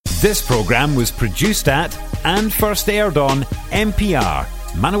This programme was produced at and first aired on MPR,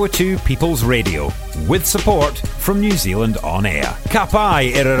 Manawatu People's Radio, with support from New Zealand On Air. Ka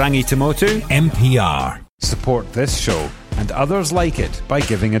pai Irarangi Tamotu, MPR. Support this show and others like it by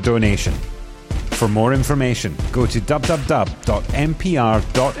giving a donation. For more information, go to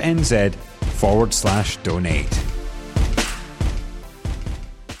www.mpr.nz/donate.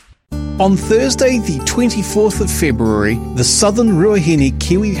 On Thursday, the 24th of February, the Southern Ruahine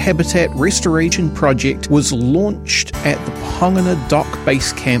Kiwi Habitat Restoration Project was launched at the Pohongona Dock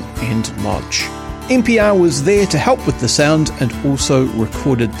Base Camp and Lodge. NPR was there to help with the sound and also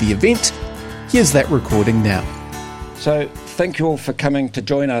recorded the event. Here's that recording now. So, thank you all for coming to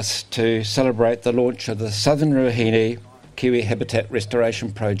join us to celebrate the launch of the Southern Ruahine Kiwi Habitat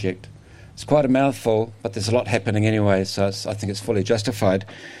Restoration Project. It's quite a mouthful, but there's a lot happening anyway, so I think it's fully justified.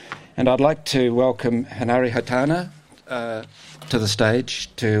 And I'd like to welcome Hanari Hotana to the stage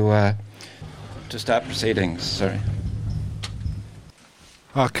to start proceedings. Sorry.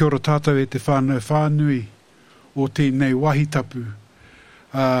 Kia ora tātou e te whānui o tēnei wahi tapu.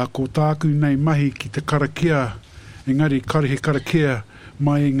 Ko tāku nei mahi ki te karakia, engari he karakia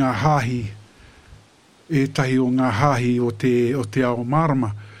mai i ngā hāhi, tahi o ngā hāhi o te ao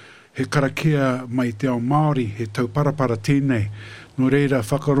Marama. He karakia mai te ao Māori, he tau parapara tēnei. No reira,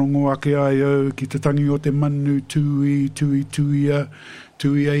 whakarongo ake ai au ki te tangi o te manu tui ai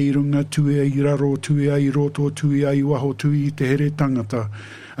runga, tui ai raro, tui ai roto, tui ai waho, tui i te here tangata.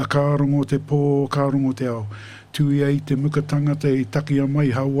 A kārongo te pō, kārongo te ao. Tui ai te muka tangata i taki a mai,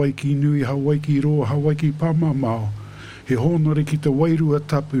 Hawaii ki nui, Hawaii ki ro, Hawaii ki pāmamao. He honore ki te wairua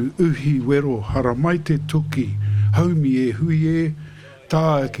tapu, uhi wero, hara mai te tuki, haumi e, hui e,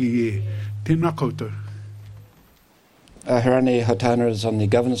 tāaki e, tēnā koutou. Ruahine Hotana is on the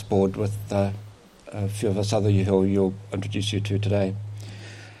governance board with a few of us other who you'll introduce you to today.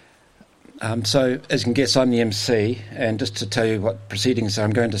 So, as you can guess, I'm the MC, and just to tell you what proceedings are,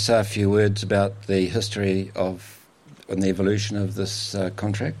 I'm going to say a few words about the history of and the evolution of this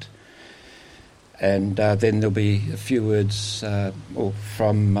contract. And then there'll be a few words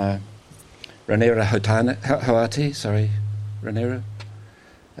from Ranera Ranera,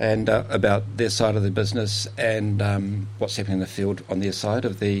 and about their side of the business and what's happening in the field on their side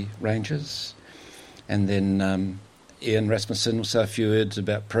of the ranges. And then Ian Rasmussen will say a few words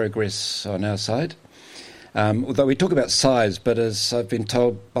about progress on our side. Although we talk about size, but as I've been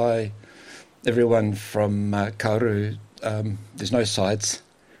told by everyone from Kauru, there's no sides.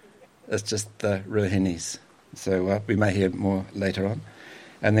 It's just the Ruahines. So we may hear more later on.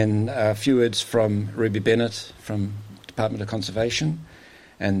 And then a few words from Ruby Bennett from Department of Conservation.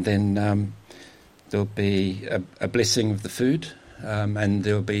 And then there'll be a blessing of the food, and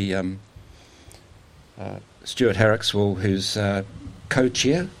there'll be Stuart Harrickswell, who's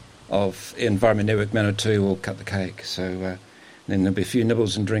co-chair of Environment Network Manawatu, will cut the cake. So then there'll be a few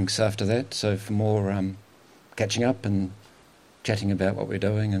nibbles and drinks after that, so for more catching up and chatting about what we're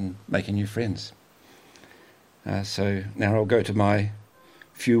doing and making new friends. So now I'll go to my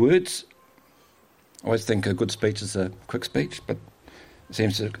few words. I always think a good speech is a quick speech, but it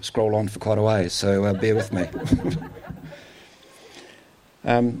seems to scroll on for quite a way, so bear with me.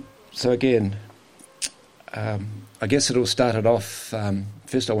 So again, I guess it all started off,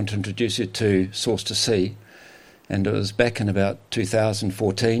 first I want to introduce you to Source to Sea, and it was back in about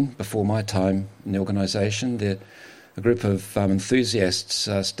 2014, before my time in the organisation. A group of enthusiasts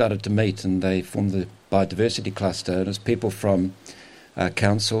started to meet, and they formed the biodiversity cluster, and it was people from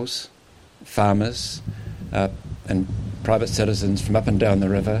councils, farmers, and private citizens from up and down the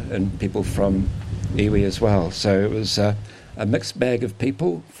river, and people from iwi as well. So it was a mixed bag of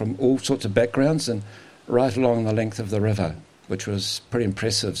people from all sorts of backgrounds and right along the length of the river, which was pretty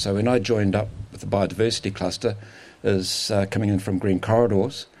impressive. So when I joined up with the biodiversity cluster as coming in from Green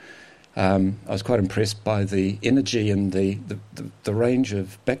Corridors, I was quite impressed by the energy and the range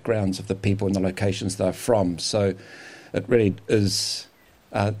of backgrounds of the people and the locations they're from. So it really is,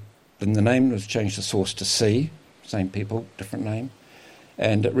 then the name was changed to Source to Sea, same people, different name.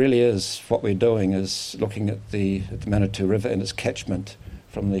 And it really is, what we're doing is looking at the Manawatu River and its catchment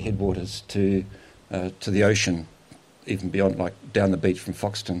from the headwaters to the ocean, even beyond, like down the beach from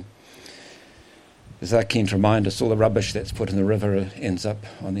Foxton. As they're keen to remind us, all the rubbish that's put in the river ends up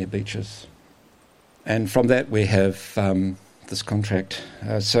on their beaches. And from that we have this contract.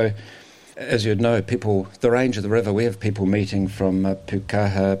 So, as you'd know, the range of the river, we have people meeting from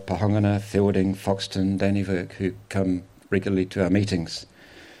Pukaha, Pohongona, Feilding, Foxton, Dannevirke, who come regularly to our meetings.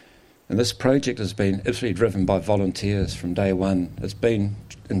 And this project has been absolutely driven by volunteers from day one. It's been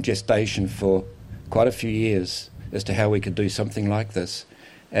in gestation for quite a few years as to how we could do something like this.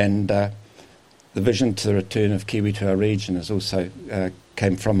 And the vision to the return of Kiwi to our region is also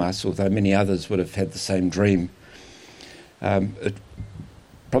came from us, although many others would have had the same dream.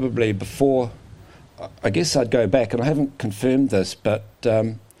 Probably before, I guess I'd go back, and I haven't confirmed this, but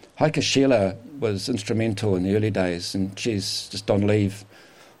Heike Sheila was instrumental in the early days, and she's just on leave,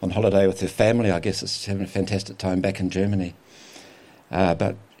 on holiday with her family, I guess. It's having a fantastic time back in Germany.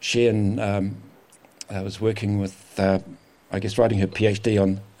 But she was working with, writing her PhD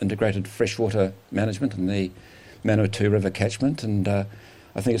on integrated freshwater management in the Manawatu River catchment, and I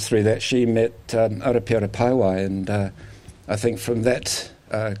think it's through that she met Aotearoa Paiwai, and I think from that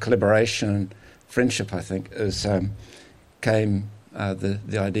collaboration and friendship, I think, came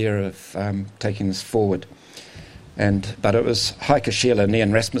the idea of taking this forward. But it was Heike Sheila and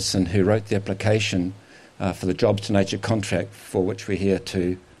Ian Rasmussen who wrote the application for the Jobs to Nature contract, for which we're here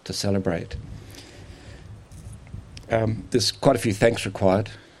to celebrate. There's quite a few thanks required,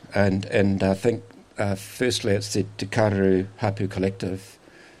 and I think firstly it's the Te Kāreru Hapu Collective,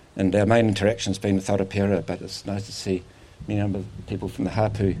 and our main interaction's been with Aotearoa, but it's nice to see many number of people from the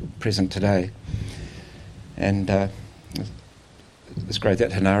Hapu present today. And it's great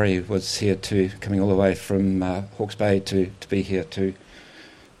that Hanari was here too, coming all the way from Hawke's Bay to be here to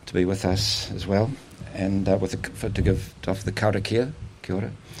be with us as well, and to offer the karakia, kia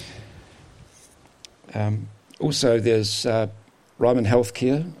ora. Also, there's Ryman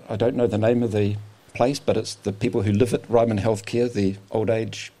Healthcare. I don't know the name of the place, but it's the people who live at Ryman Healthcare, the old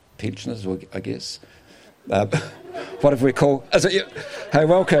age pensioners, I guess. Whatever we call. Is it you? Hey,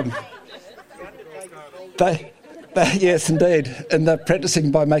 welcome. Yes, indeed. And they're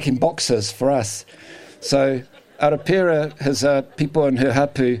practising by making boxes for us. So Aotearoa has people in her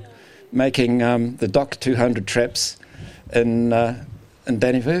hapu making the Dock 200 traps in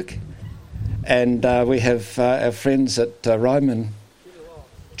Dannevirke. And we have our friends at Ryman.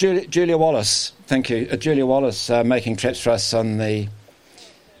 Julia Wallace, thank you. Julia Wallace making traps for us on the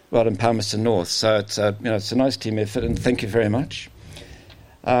in Palmerston North. So it's a nice team effort, and thank you very much.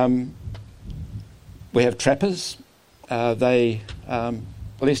 We have trappers. They,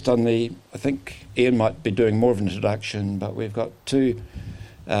 at least on the, I think Ian might be doing more of an introduction, but we've got two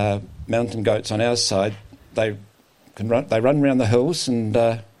mountain goats on our side. They run around the hills, and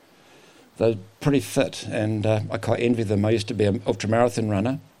they're pretty fit, and I quite envy them. I used to be an ultramarathon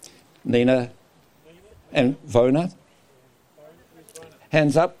runner. Nina and Vona.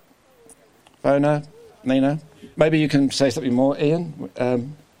 Hands up. Vona, Nina. Maybe you can say something more, Ian.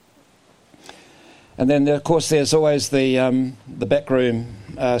 And then, of course, there's always the back room,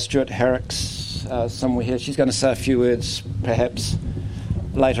 Stuart Herrick's somewhere here. She's going to say a few words, perhaps,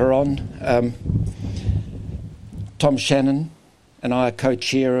 later on. Tom Shannon and I are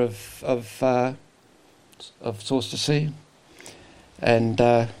co-chair of Source to Sea. And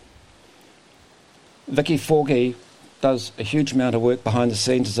Vicky Forgey does a huge amount of work behind the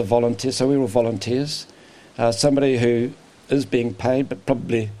scenes as a volunteer, so we're all volunteers. Somebody who is being paid, but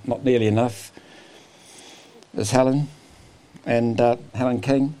probably not nearly enough, is Helen, and Helen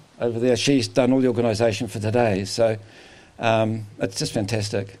King over there. She's done all the organisation for today, so it's just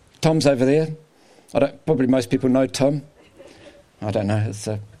fantastic. Tom's over there. Probably most people know Tom. I don't know.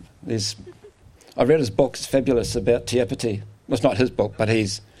 I read his book. It's fabulous about Te Apiti. Well, it's not his book, but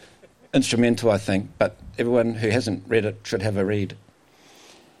he's instrumental, I think. But everyone who hasn't read it should have a read.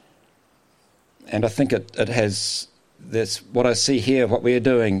 And I think it has. There's what I see here. What we're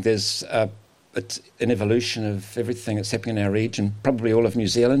doing. There's it's an evolution of everything that's happening in our region, probably all of New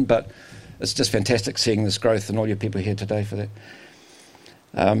Zealand, but it's just fantastic seeing this growth and all your people here today for that.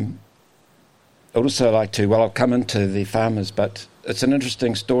 I'd also like to, I'll come into the farmers, but it's an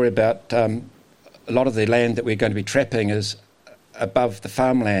interesting story about a lot of the land that we're going to be trapping is above the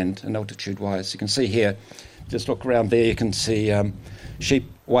farmland and altitude-wise. You can see here, just look around there, you can see sheep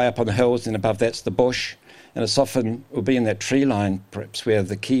way up on the hills, and above that's the bush. And it's often will be in that tree line, perhaps, where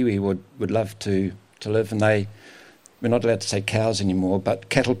the kiwi would love to live. And we're not allowed to say cows anymore, but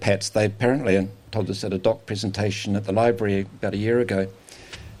cattle pats, they apparently told us at a doc presentation at the library about a year ago,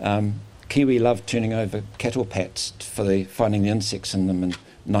 kiwi love turning over cattle pats for finding the insects in them and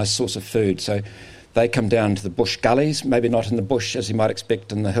nice source of food. So they come down to the bush gullies, maybe not in the bush as you might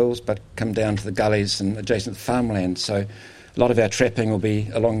expect in the hills, but come down to the gullies and adjacent to the farmland. So a lot of our trapping will be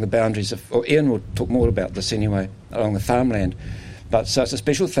along the boundaries of, or Ian will talk more about this anyway, along the farmland. But so it's a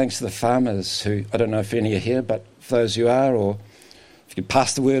special thanks to the farmers who, I don't know if any are here, but for those who are, or if you could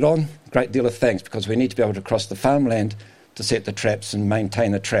pass the word on, great deal of thanks, because we need to be able to cross the farmland to set the traps and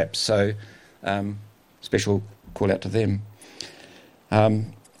maintain the traps. So special call out to them.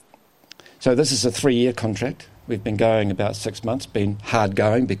 So this is a 3-year contract. We've been going about 6 months, been hard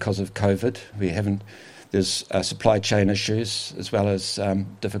going because of COVID. There's supply chain issues as well as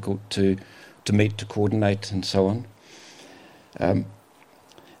difficult to meet, to coordinate and so on.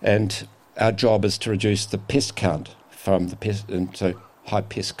 And our job is to reduce the pest count from the pest, and so high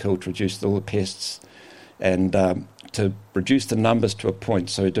pest kill to reduce all the pests and to reduce the numbers to a point.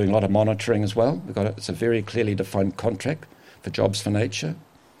 So we're doing a lot of monitoring as well. It's a very clearly defined contract for Jobs for Nature.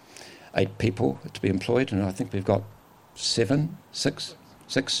 8 people to be employed, and I think we've got 6,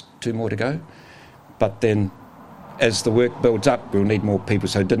 2 more to go. But then as the work builds up, we'll need more people,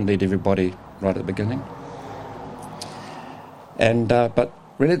 so it didn't need everybody right at the beginning. And but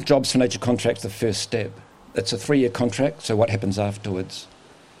really the Jobs for Nature contract's the first step. It's a 3-year contract, so what happens afterwards?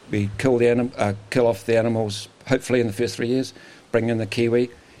 We kill off the animals, hopefully in the first 3 years, bring in the kiwi.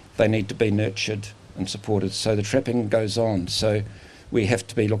 They need to be nurtured and supported, so the trapping goes on. So we have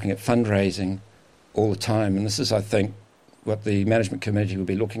to be looking at fundraising all the time, and this is, I think, what the management committee will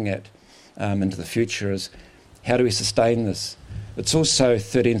be looking at into the future is how do we sustain this? It's also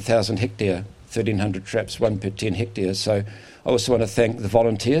 13,000 hectare, 1,300 traps, 1 per 10 hectares. So I also want to thank the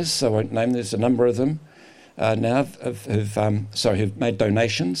volunteers. I won't name, there's a number of them now who've made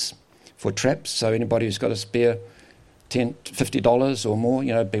donations for traps. So anybody who's got a spare $10, $50 or more,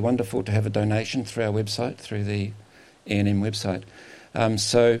 it'd be wonderful to have a donation through our website, through the E&M website.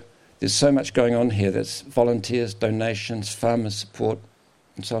 So there's so much going on here. There's volunteers, donations, farmers support,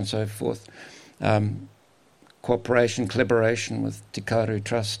 and so on and so forth. Cooperation, collaboration with Te Karu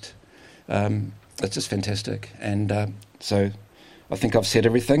Trust. It's just fantastic. And so I think I've said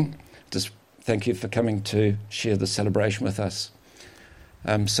everything. Just thank you for coming to share the celebration with us.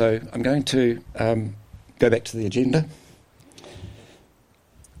 So I'm going to go back to the agenda.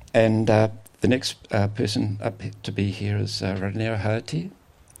 And the next person up to be here is Ranera Haati.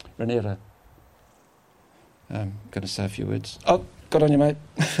 Ranera, going to say a few words. Oh, good on you, mate.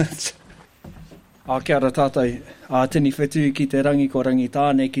 Kia ora tātou, tini whetū ki te rangi ko rangi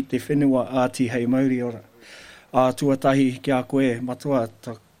tāne ki te whenua āti hei mauri ora. Tuatahi kia koe matua,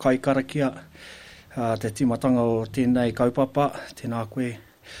 ta kai karakia, te timatanga o tēnei kaupapa, tēnā koe.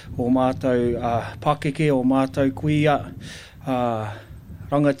 O mātou pakeke, o mātou kuia,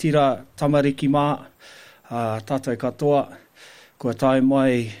 rangatira tamariki mā, tātou katoa, kua tae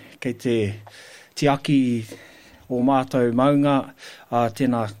mai kei te aki o mātou maunga,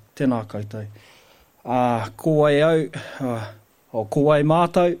 tēnā koutou. Ko ai au, o ko ai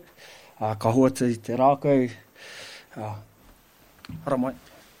mātou, ka hoa te rākau. Hara mai.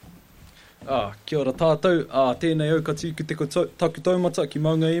 Kia ora tātou, tēnei au ka tīku te taku taumata ki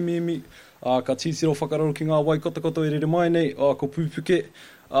maunga emi, ka tītiro whakararo ki ngā waikotakoto e rere mai nei, ko pūpuke,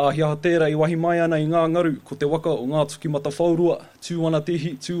 hia tērā i wahi mai ana i ngā ngaru, ko te waka o ngā tuki mata whaurua, tūwana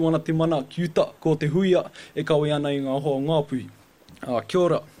tehi, tūwana te mana, kiuta, ko te huia, e kawe ana i ngā hoa o ngāpui. Kia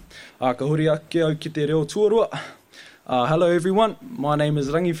ora. Ka huri ake au ki te reo tuarua. Hello everyone, my name is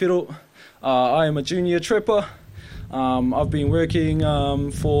Rangiwhero. I am a junior trapper. I've been working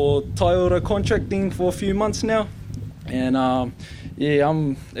for Taiora Contracting for a few months now. And I'm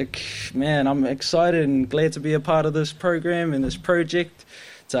excited and glad to be a part of this program and this project.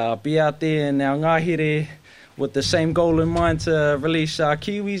 To be out there in our ngahere with the same goal in mind to release our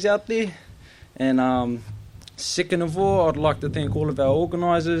kiwis out there. And second of all, I'd like to thank all of our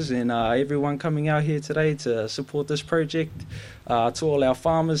organisers and everyone coming out here today to support this project. To all our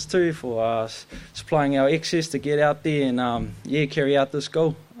farmers too for supplying our excess to get out there and carry out this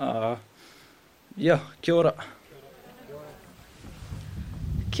goal. Kia ora.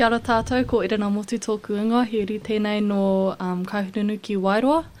 Kia ora tātou, ko Irana Motu tōku inga, he uri tēnei no kaihurunu ki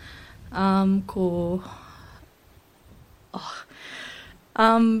Wairoa.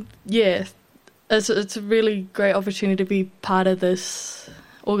 It's a really great opportunity to be part of this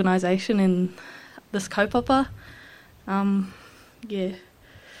organisation and this kaupapa. Kia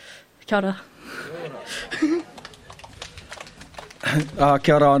ora.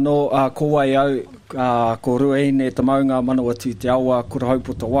 Kia ora anō, ko ai au, ko Ruahine te maunga manawa tū te awa, ko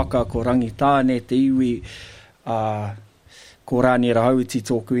rahaupo te waka, ko rangi tāne te iwi, ko rāni rahauti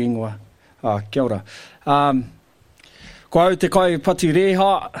tōku ingoa. Kia ora. Ko au te kai patu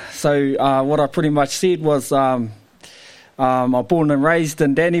reha, so what I pretty much said was I'm born and raised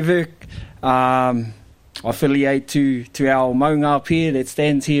in Dannevirke. I affiliate to our maunga up here that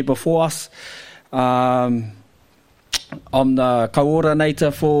stands here before us. I'm the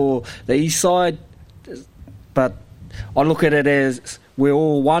coordinator for the east side, but I look at it as we're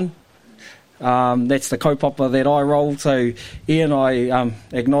all one. That's the kaupapa that I roll. So Ian, I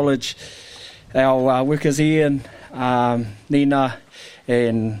acknowledge our workers Ian, Nina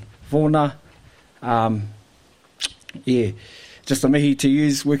and Vona. just a mihi to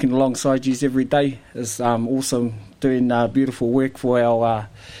use, working alongside you every day is awesome, doing beautiful work for our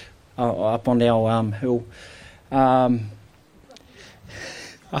up on our hill.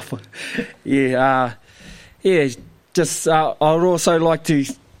 Just I'd also like to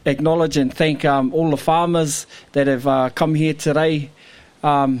acknowledge and thank all the farmers that have come here today.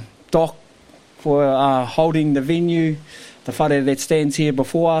 Doc for holding the venue, the whare that stands here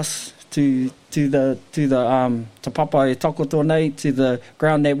before us, to the Te Papa e Takoto nei, to the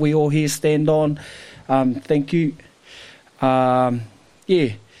ground that we all here stand on. Thank you.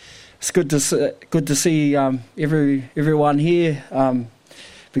 It's good to see everyone here.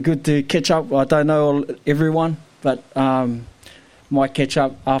 Be good to catch up. I don't know everyone, but might catch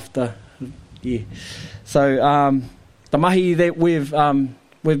up after. So the mahi that we've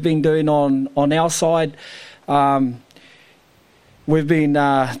been doing on our side, we've been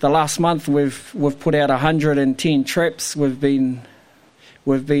the last month we've put out 110 traps. We've been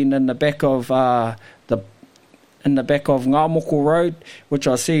in the back of Ngā Moko Road, which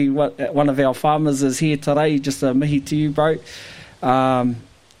I see one of our farmers is here today. Just a mihi to you, bro.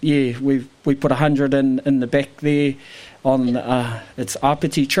 We put 100 in the back there on it's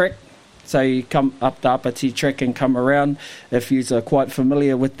Apiti track. So you come up the Apiti track and come around if you are quite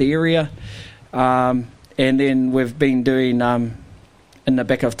familiar with the area. And then we've been doing in the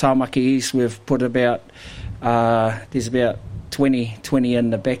back of Tāmaki East, we've put about there's about 20 in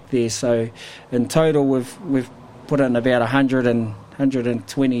the back there. So in total we've put in about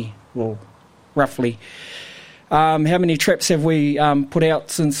 120, well, roughly. How many traps have we put out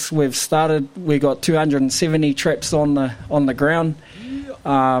since we've started? We got 270 traps on the ground.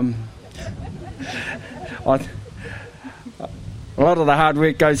 A lot of the hard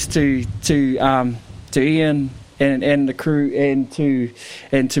work goes to Ian and the crew and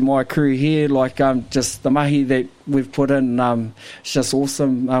to my crew here. Like just the mahi that we've put in, it's just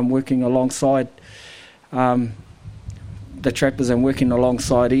awesome. Working alongside the trappers and working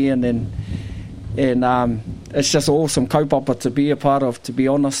alongside Ian and it's just an awesome kaupapa to be a part of. To be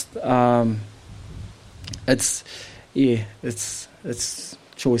honest, it's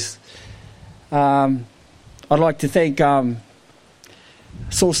choice. I'd like to thank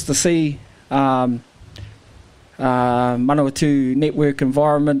Source to Sea, Manawatu Network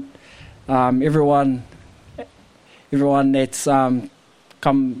Environment, everyone that's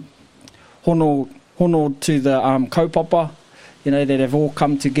come hono to the kaupapa, that have all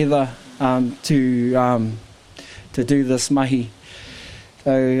come together to do this mahi.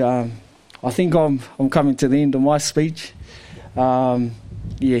 So I think I'm coming to the end of my speech. I'll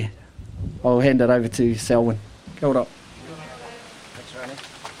hand it over to Selwyn. Kia ora.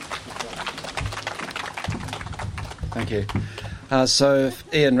 Thank you. So if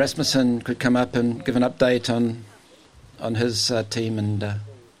Ian Rasmussen could come up and give an update on his team and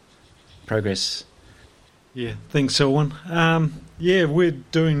progress. Yeah, thanks, Selwyn. We're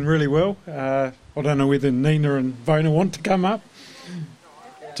doing really well. I don't know whether Nina and Vona want to come up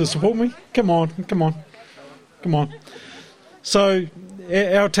to support me. Come on. So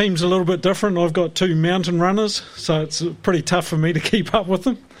our team's a little bit different. I've got 2 mountain runners, so it's pretty tough for me to keep up with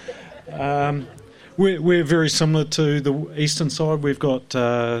them. We're very similar to the eastern side. We've got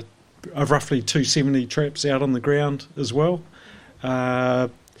roughly 270 traps out on the ground as well.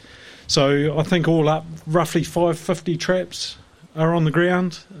 So I think all up, roughly 550 traps are on the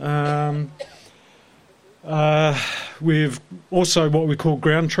ground. We've also what we call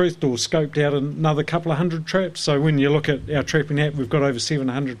ground truthed or scoped out another couple of hundred traps. So when you look at our trapping app, we've got over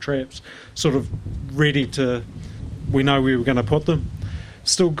 700 traps sort of ready to, we know where we're going to put them.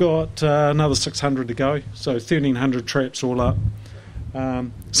 Still got another 600 to go, so 1,300 traps all up.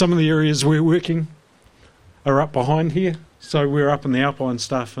 Some of the areas we're working are up behind here, so we're up in the alpine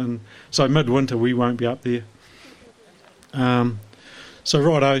stuff, and so midwinter we won't be up there. So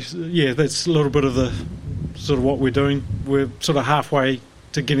righto, that's a little bit of the sort of what we're doing. We're sort of halfway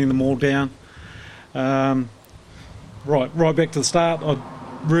to getting them all down. Right back to the start, I'd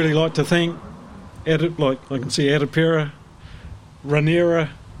really like to thank I can see Adipera, Ranera,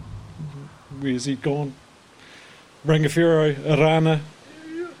 where's he gone? Rangawhero, Arana.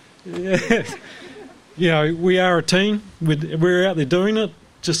 Yeah, we are a team. We're out there doing it.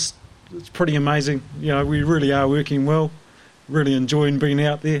 Just, it's pretty amazing. We really are working well. Really enjoying being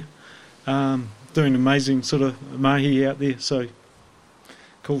out there, doing amazing sort of mahi out there. So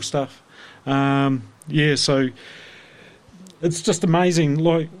cool stuff. So it's just amazing.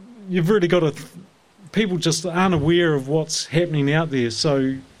 Like, you've really got to. People just aren't aware of what's happening out there.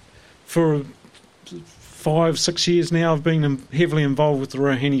 So for 5-6 years now, I've been heavily involved with the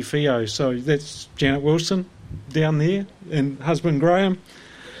Ruahine Fio. So that's Janet Wilson, down there, and husband Graham.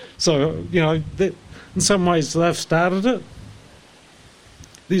 So, that, in some ways they've started it.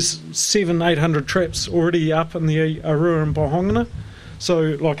 There's 700-800 traps already up in the Arua and Pohongana.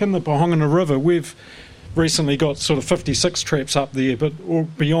 So, like in the Pohongana River, we've recently got sort of 56 traps up there, but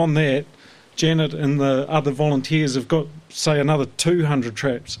beyond that, Janet and the other volunteers have got, say, another 200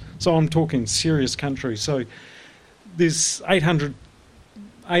 traps. So I'm talking serious country. So there's 800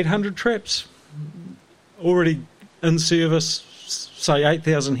 traps already in service, say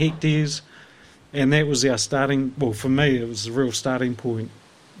 8,000 hectares, and that was our starting, well, for me, it was the real starting point.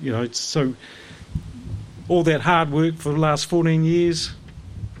 So all that hard work for the last 14 years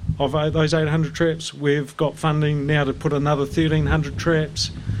of those 800 traps, we've got funding now to put another 1,300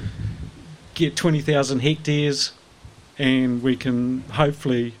 traps, get 20,000 hectares, and we can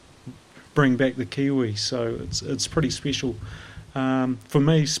hopefully bring back the kiwi. So it's pretty special. For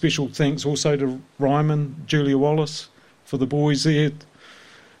me, special thanks also to Ryman, Julia Wallace, for the boys there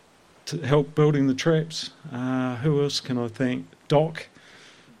to help building the traps. Who else can I thank? Doc,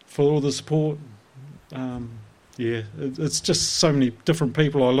 for all the support. It's just so many different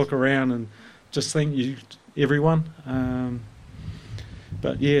people. I look around and just thank you, everyone.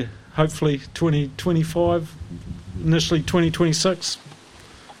 But yeah, hopefully 2025, initially 2026,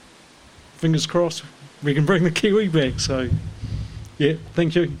 fingers crossed, we can bring the kiwi back. So, yeah,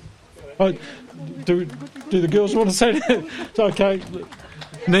 thank you. Do the girls want to say that? It's okay.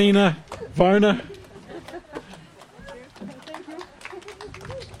 Nina, Vona.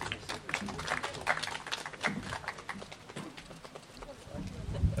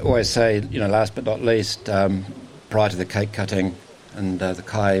 I always say, last but not least, prior to the cake cutting and the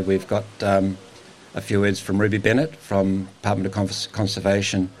kai, we've got a few words from Ruby Bennett from Department of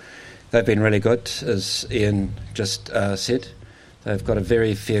Conservation. They've been really good, as Ian just said. They've got a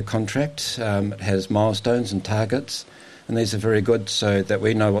very fair contract. It has milestones and targets, and these are very good so that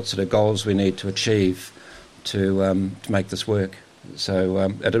we know what sort of goals we need to achieve to make this work.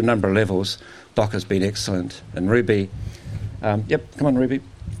 So at a number of levels, Doc has been excellent. And Ruby, come on, Ruby.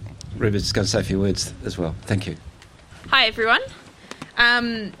 Ruby's going to say a few words as well. Thank you. Hi, everyone.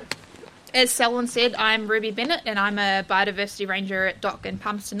 As Selwyn said, I'm Ruby Bennett, and I'm a biodiversity ranger at Dock in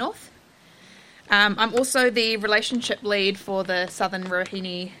Palmerston North. I'm also the relationship lead for the Southern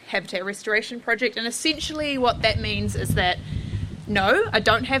Ruahine Habitat Restoration Project, and essentially what that means is that, no, I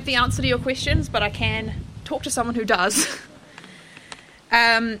don't have the answer to your questions, but I can talk to someone who does.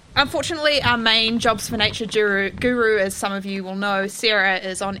 Unfortunately, our main Jobs for Nature guru, as some of you will know, Sarah,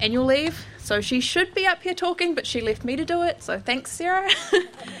 is on annual leave, so she should be up here talking, but she left me to do it, so thanks, Sarah.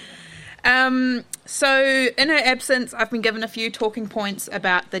 So in her absence, I've been given a few talking points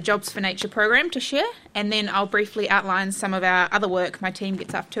about the Jobs for Nature program to share, and then I'll briefly outline some of our other work my team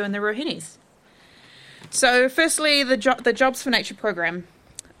gets up to in the Ruahines. So firstly, the Jobs for Nature program.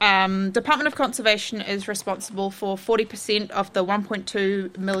 Department of Conservation is responsible for 40% of the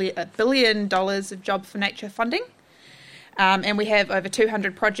 $1.2 billion of Jobs for Nature funding, and we have over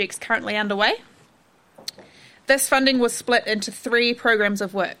 200 projects currently underway. This funding was split into 3 programs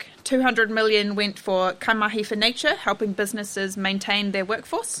of work. $200 million went for Kamahi for Nature, helping businesses maintain their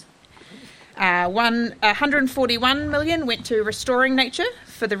workforce. $141 million went to Restoring Nature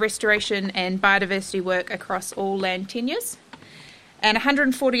for the restoration and biodiversity work across all land tenures. And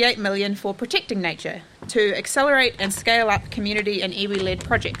 $148 million for Protecting Nature to accelerate and scale up community and iwi-led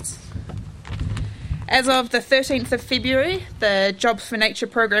projects. As of the 13th of February, the Jobs for Nature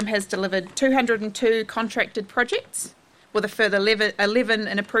program has delivered 202 contracted projects, with a further 11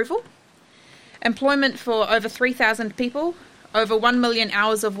 in approval, employment for over 3,000 people, over 1 million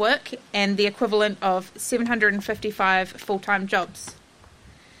hours of work, and the equivalent of 755 full-time jobs.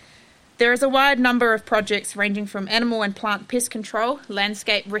 There is a wide number of projects ranging from animal and plant pest control,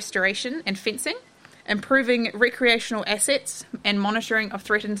 landscape restoration and fencing, improving recreational assets and monitoring of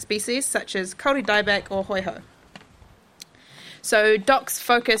threatened species such as kauri dieback or hoiho. So DOC's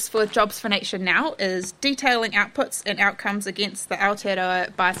focus for Jobs for Nature now is detailing outputs and outcomes against the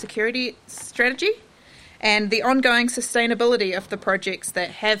Aotearoa biosecurity strategy and the ongoing sustainability of the projects that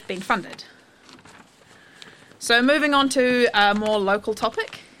have been funded. So moving on to a more local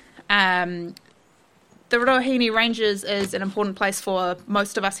topic. The Ruahine Ranges is an important place for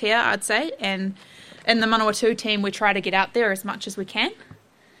most of us here, I'd say, and in the Manawatu team we try to get out there as much as we can.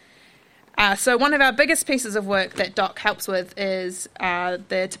 So one of our biggest pieces of work that Doc helps with is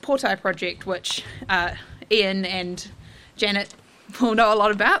the Te Pōtai project, which Ian and Janet will know a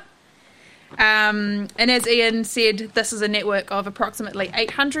lot about. And as Ian said, this is a network of approximately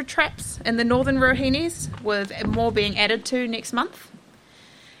 800 traps in the northern Ruahines, with more being added to next month.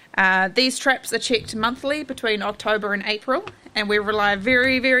 These traps are checked monthly between October and April, and we rely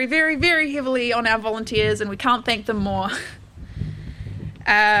very, very, very, very heavily on our volunteers, and we can't thank them more.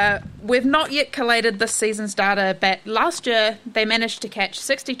 We've not yet collated this season's data, but last year they managed to catch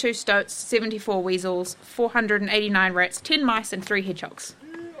 62 stoats, 74 weasels, 489 rats, 10 mice and 3 hedgehogs.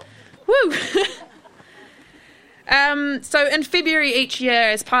 Woo! So in February each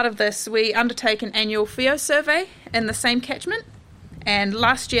year, as part of this, we undertake an annual FEO survey in the same catchment. And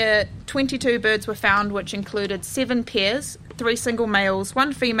last year, 22 birds were found, which included 7 pairs, 3 single males,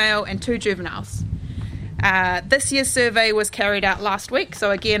 1 female and 2 juveniles. This year's survey was carried out last week,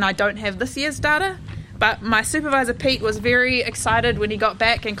 so again, I don't have this year's data, but my supervisor Pete was very excited when he got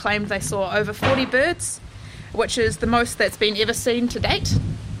back and claimed they saw over 40 birds, which is the most that's been ever seen to date.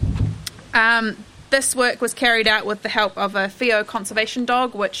 This work was carried out with the help of a FEO conservation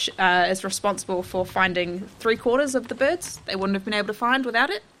dog, which is responsible for finding 3/4 of the birds they wouldn't have been able to find without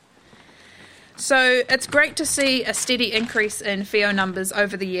it. So it's great to see a steady increase in FEO numbers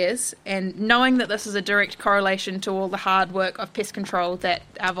over the years, and knowing that this is a direct correlation to all the hard work of pest control that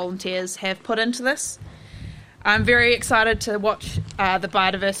our volunteers have put into this. I'm very excited to watch the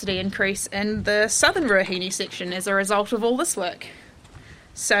biodiversity increase in the southern Ruahine section as a result of all this work.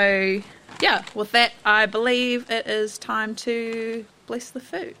 So, yeah, with that, I believe it is time to bless the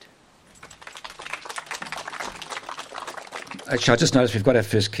food. Actually, I just noticed we've got our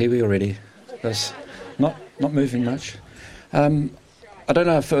first kiwi already. That's not moving much. I don't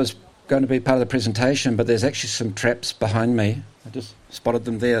know if it was going to be part of the presentation, but there's actually some traps behind me. I just spotted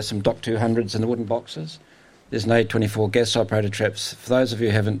them there, some Doc 200s in the wooden boxes. There's an A24 gas-operated traps. For those of you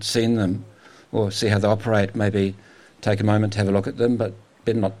who haven't seen them or see how they operate, maybe take a moment to have a look at them, but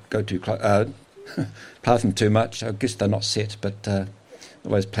better not go too close, play them too much. I guess they're not set, but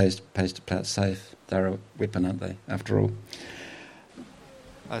always pays to play it safe. They're a weapon, aren't they, after all?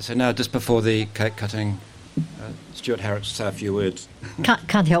 So now, just before the cake cutting, Stuart Harrott to say a few words.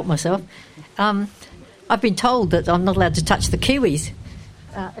 Can't help myself. I've been told that I'm not allowed to touch the kiwis.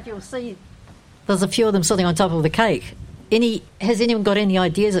 If you'll see, there's a few of them sitting on top of the cake. Has anyone got any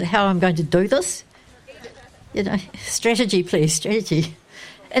ideas of how I'm going to do this? You know, strategy, please, strategy.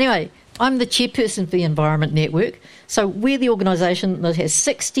 Anyway, I'm the chairperson for the Environment Network. So we're the organisation that has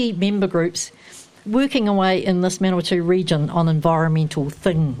 60 member groups working away in this Manawatu region on environmental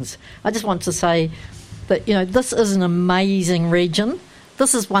things. I just want to say that, you know, this is an amazing region.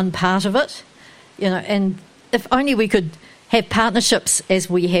 This is one part of it, you know, and if only we could have partnerships as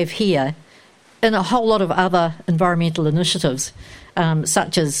we have here in a whole lot of other environmental initiatives,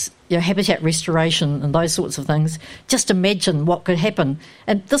 such as, you know, habitat restoration and those sorts of things. Just imagine what could happen.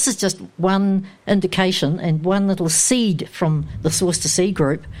 And this is just one indication and one little seed from the Source to Sea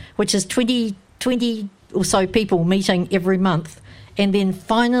group, which is 20 or so people meeting every month. And then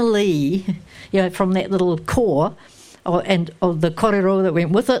finally, you know, from that little core and of the korero that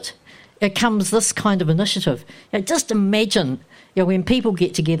went with it, it comes this kind of initiative. You know, just imagine, you know, when people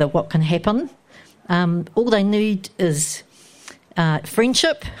get together, what can happen. All they need is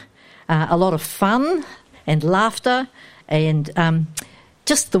friendship, a lot of fun and laughter, and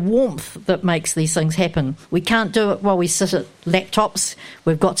just the warmth that makes these things happen. We can't do it while we sit at laptops.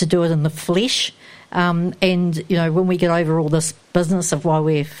 We've got to do it in the flesh. And, you know, when we get over all this business of why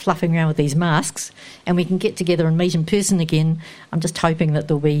we're fluffing around with these masks and we can get together and meet in person again, I'm just hoping that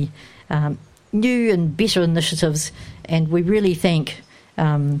there'll be new and better initiatives. And we really thank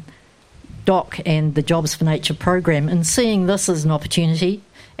DOC and the Jobs for Nature program in seeing this as an opportunity,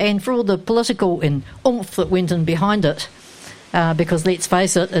 and for all the political and oomph that went in behind it. Because let's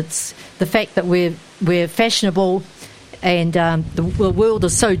face it, it's the fact that we're fashionable and the world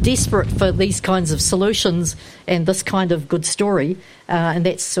is so desperate for these kinds of solutions and this kind of good story, and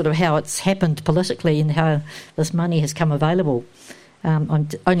that's sort of how it's happened politically and how this money has come available. I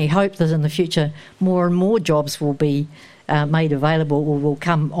only hope that in the future more and more jobs will be made available or will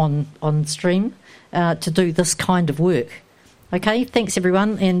come on stream to do this kind of work. Okay, thanks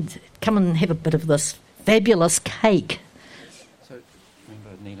everyone, and come and have a bit of this fabulous cake. So,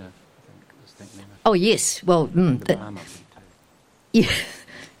 remember Nina? I think Nina. Oh yes, well, yeah.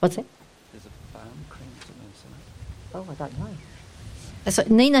 What's that? There's a farm cream or something. Oh, I don't know. So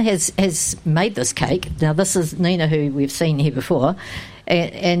Nina has made this cake. Now this is Nina, who we've seen here before,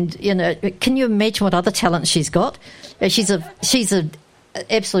 and you know, can you imagine what other talent she's got? She's a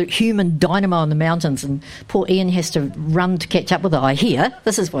absolute human dynamo in the mountains, and poor Ian has to run to catch up with her. I hear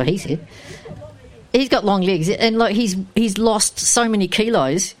this is what he said. He's got long legs, and like he's lost so many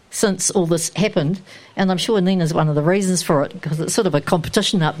kilos since all this happened, and I'm sure Nina's one of the reasons for it, because it's sort of a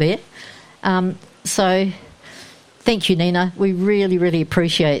competition up there. So Thank you, Nina. We really, really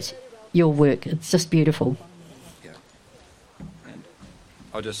appreciate your work. It's just beautiful. Yeah. And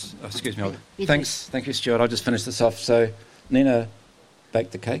I'll just, excuse me, thank you, Stuart. I'll just finish this off. So Nina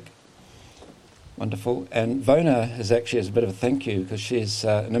baked the cake. Wonderful. And Vona is actually as a bit of a thank you because she's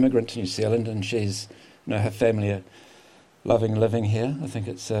an immigrant to New Zealand and she's, her family are loving living here. I think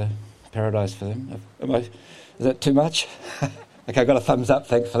it's a paradise for them. Is that too much? Okay, I got a thumbs up,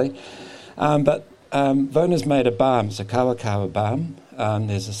 thankfully. But Vona's made a balm, it's a kawa balm.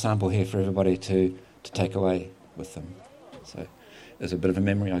 There's a sample here for everybody to take away with them. So there's a bit of a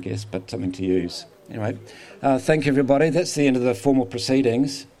memory, I guess, but something to use. Anyway, thank you, everybody. That's the end of the formal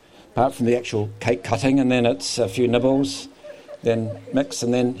proceedings, apart from the actual cake cutting, and then it's a few nibbles, then mix,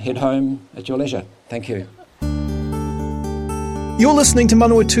 and then head home at your leisure. Thank you. You're listening to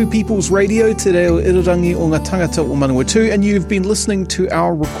Manawatu People's Radio, Te Reo Irirangi o ngā tangata o Manawatu, and you've been listening to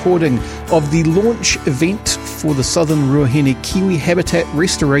our recording of the launch event for the Southern Ruahine Kiwi Habitat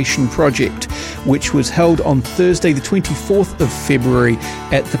Restoration Project, which was held on Thursday the 24th of February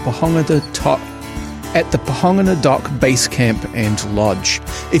at the Pahangana Dock Base Camp and Lodge.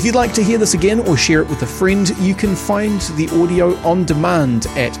 If you'd like to hear this again or share it with a friend, you can find the audio on demand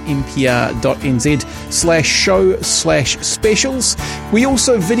at npr.nz/show/specials. We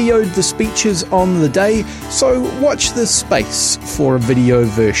also videoed the speeches on the day, so watch this space for a video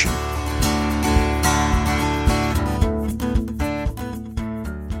version.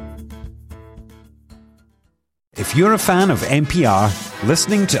 If you're a fan of NPR,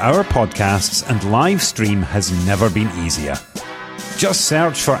 listening to our podcasts and live stream has never been easier. Just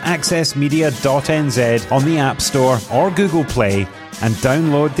search for accessmedia.nz on the App Store or Google Play and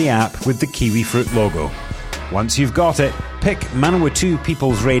download the app with the kiwi fruit logo. Once you've got it, pick Manawatu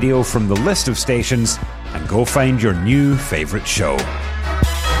People's Radio from the list of stations and go find your new favourite show.